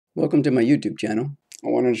Welcome to my YouTube channel. I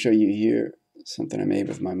wanted to show you here something I made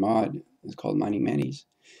with my mod. It's called Mining Manis,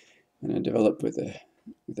 and I developed with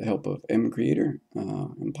the help of MCreator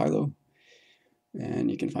and Pylo,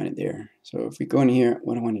 and you can find it there. So if we go in here,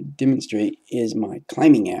 what I want to demonstrate is my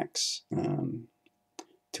climbing axe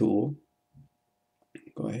tool.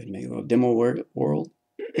 Go ahead and make a little demo world.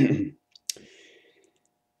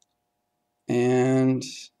 And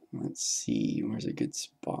let's see, where's a good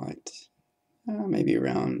spot? Maybe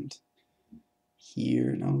around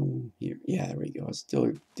here. No, here. Yeah, there we go. I'll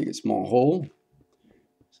still dig a small hole.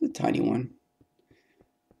 It's a tiny one.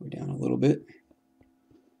 Go down a little bit.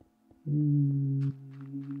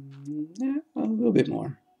 Yeah, a little bit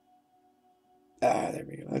more. There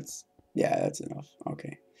we go. That's enough.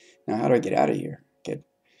 Okay. Now how do I get out of here?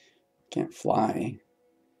 Can't fly.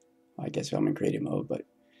 Well, I guess I'm in creative mode, but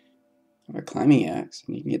I have a climbing axe,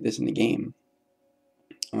 and you can get this in the game.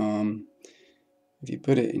 If you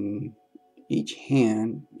put it in each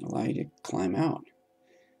hand, it'll allow you to climb out.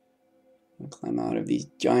 Climb out of these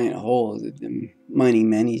giant holes that the mining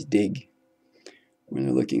manis dig when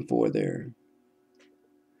they're looking for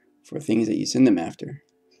things that you send them after.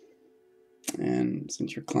 And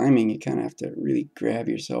since you're climbing, you kind of have to really grab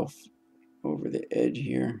yourself over the edge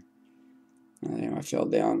here. I fell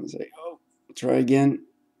down and say, oh, try again.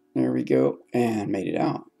 There we go, and made it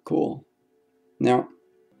out. Cool. Now,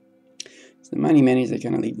 the mining manis, they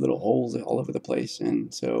kind of leave little holes all over the place,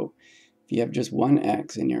 and so if you have just one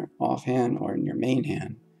axe in your offhand or in your main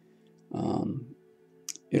hand,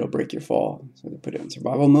 it'll break your fall. So they put it in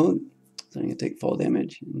survival mode, so I'm going to take fall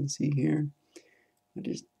damage. You can see here, I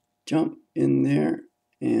just jump in there,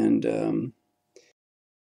 and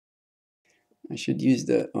I should use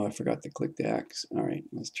I forgot to click the axe. All right,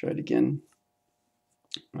 let's try it again.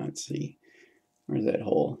 Let's see, where's that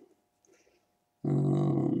hole?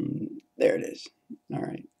 There it is. All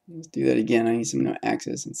right, let's do that again. I need some new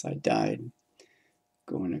axes since I died.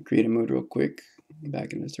 Go into creative mode real quick,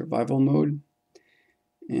 back into survival mode,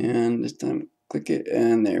 and this time click it,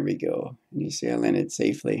 and there we go. And you see I landed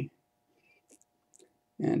safely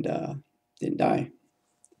and didn't die.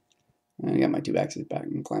 And I got my two axes back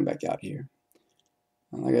and climb back out here.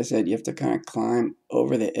 Like I said, you have to kind of climb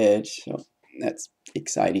over the edge, so that's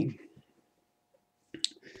exciting.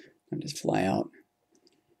 I just fly out,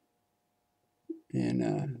 and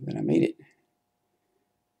then I made it.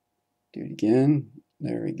 Do it again.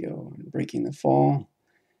 There we go. Breaking the fall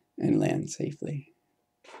and land safely.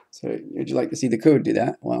 So would you like to see the code do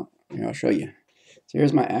that? Well, here I'll show you. So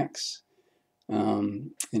here's my axe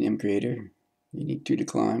in MCreator. You need 2 to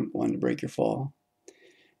climb, 1 to break your fall.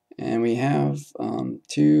 And we have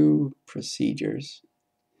 2 procedures.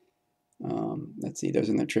 Let's see, those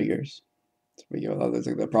are the triggers. So we go, those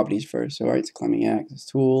are the properties first. So all right, it's climbing axe, it's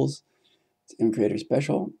tools, it's MCreator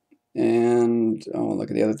special. And I'll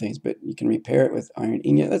look at the other things, but you can repair it with iron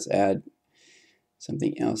ingot. Let's add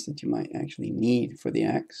something else that you might actually need for the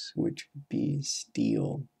axe, which would be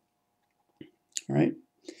steel. All right.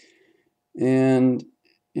 And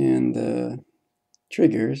in the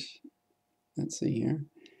triggers, let's see here,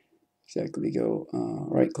 exactly go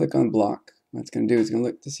right click on block. What it's going to do is going to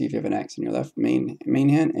look to see if you have an axe in your left main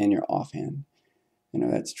hand and your offhand. And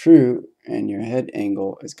if that's true and your head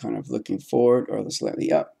angle is kind of looking forward or slightly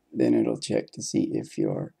up, then it'll check to see if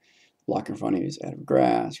your block in front of you is out of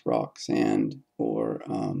grass, rock, sand, or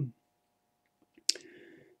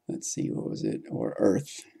let's see, what was it? Or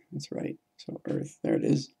earth. That's right. So earth, there it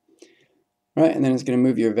is. All right, and then it's going to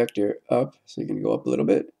move your vector up, so you're going to go up a little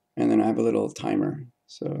bit, and then I have a little timer.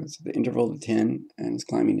 So it's the interval of 10, and it's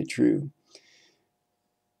climbing to true.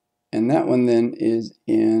 And that one then is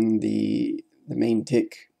in the main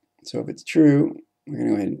tick. So if it's true, we're going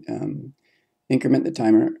to go ahead and increment the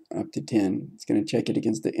timer up to 10. It's going to check it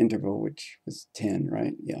against the interval, which was 10,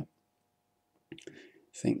 right? Yeah. I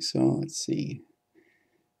think so. Let's see.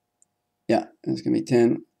 Yeah, it's going to be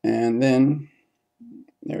 10. And then,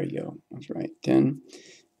 there we go. That's right, 10.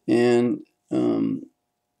 And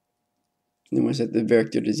then we'll set the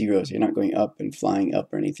vector to 0, so you're not going up and flying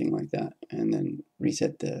up or anything like that. And then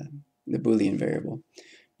reset the Boolean variable.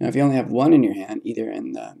 Now, if you only have 1 in your hand, either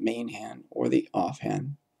in the main hand or the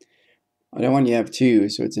offhand, I don't want you to have 2,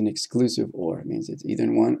 so it's an exclusive OR. It means it's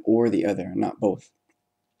either one or the other, not both.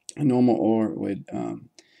 A normal OR would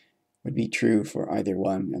be true for either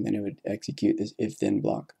one, and then it would execute this if-then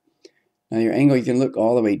block. Now your angle, you can look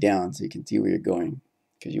all the way down so you can see where you're going,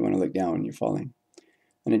 because you want to look down when you're falling.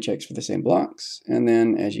 And it checks for the same blocks, and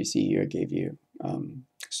then as you see here, I gave you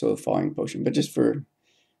slow falling potion, but just for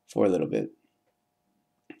a little bit.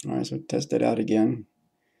 All right, so test it out again.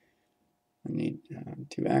 I need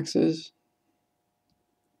 2 axes.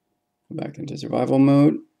 Go back into survival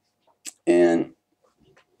mode, and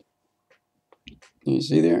you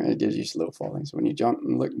see there, it gives you slow falling. So when you jump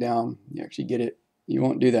and look down, you actually get it. You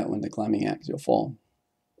won't do that when the climbing axe, you'll fall.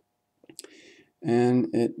 And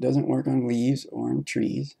it doesn't work on leaves or on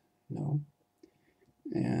trees, no.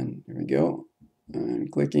 And there we go.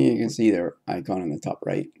 And clicking, you can see their icon on the top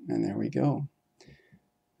right, and there we go.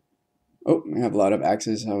 Oh, we have a lot of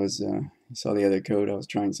axes. I saw the other code. I was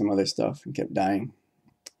trying some other stuff and kept dying.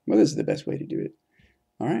 Well, this is the best way to do it.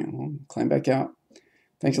 All right, well, climb back out.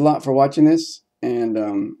 Thanks a lot for watching this, and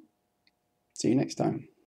see you next time.